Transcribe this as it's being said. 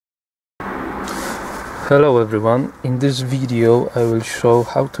Hello everyone, in this video I will show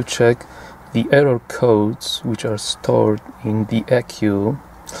how to check the error codes which are stored in the ECU.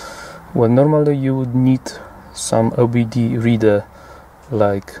 Well, normally you would need some OBD reader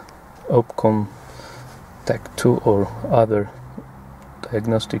like Opcom Tech 2 or other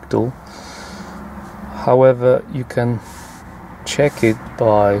diagnostic tool. However, you can check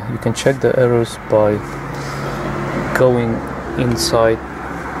the errors by going inside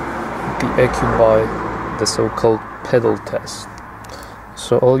the ECU by the so-called pedal test.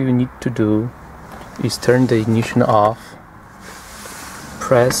 So all you need to do is turn the ignition off,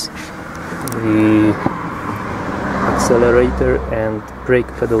 press the accelerator and brake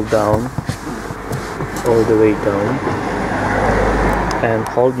pedal down, all the way down, and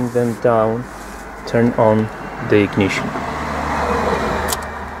holding them down, turn on the ignition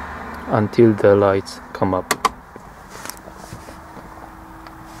until the lights come up.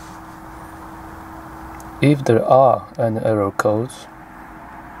 If there are any error codes,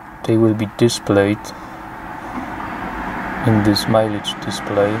 they will be displayed in this mileage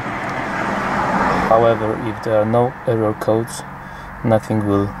display. However, if there are no error codes, nothing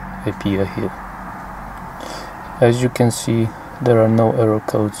will appear here. As you can see, there are no error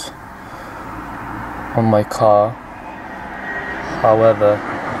codes on my car. However,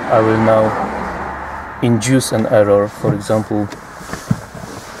 I will now induce an error, for example,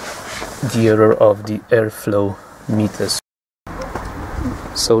 the error of the airflow meters.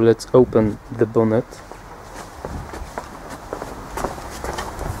 So let's open the bonnet.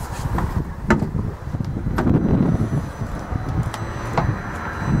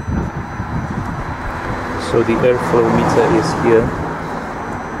 So the airflow meter is here.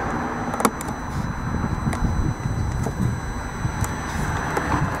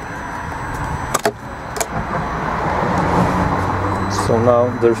 So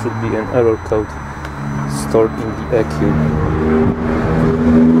now there should be an error code stored in the ECU.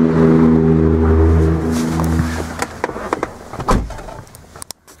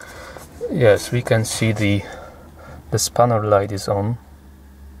 Yes, we can see the spanner light is on.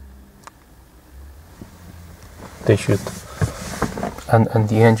 They should, and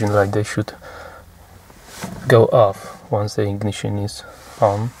the engine light, they should go off once the ignition is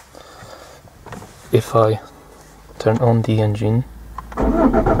on. If I turn on the engine,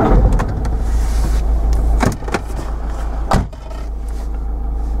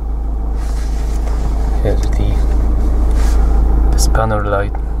 yes, the spanner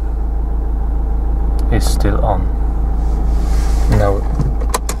light is still on. Now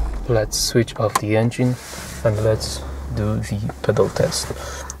let's switch off the engine and let's do the pedal test.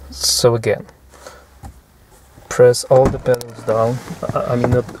 So again, press all the pedals down, I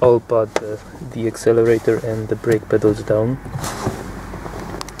mean not all, but the accelerator and the brake pedals down,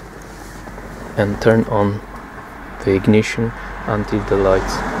 and turn on the ignition until the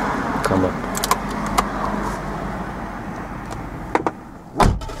lights come up.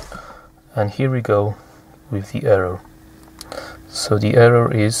 And here we go with the error. So the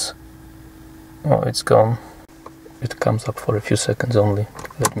error is, oh, it's gone. It comes up for a few seconds only.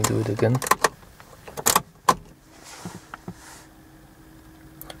 Let me do it again.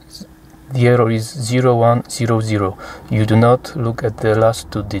 The error is 0100. You do not look at the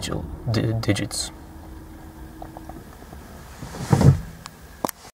last two digits.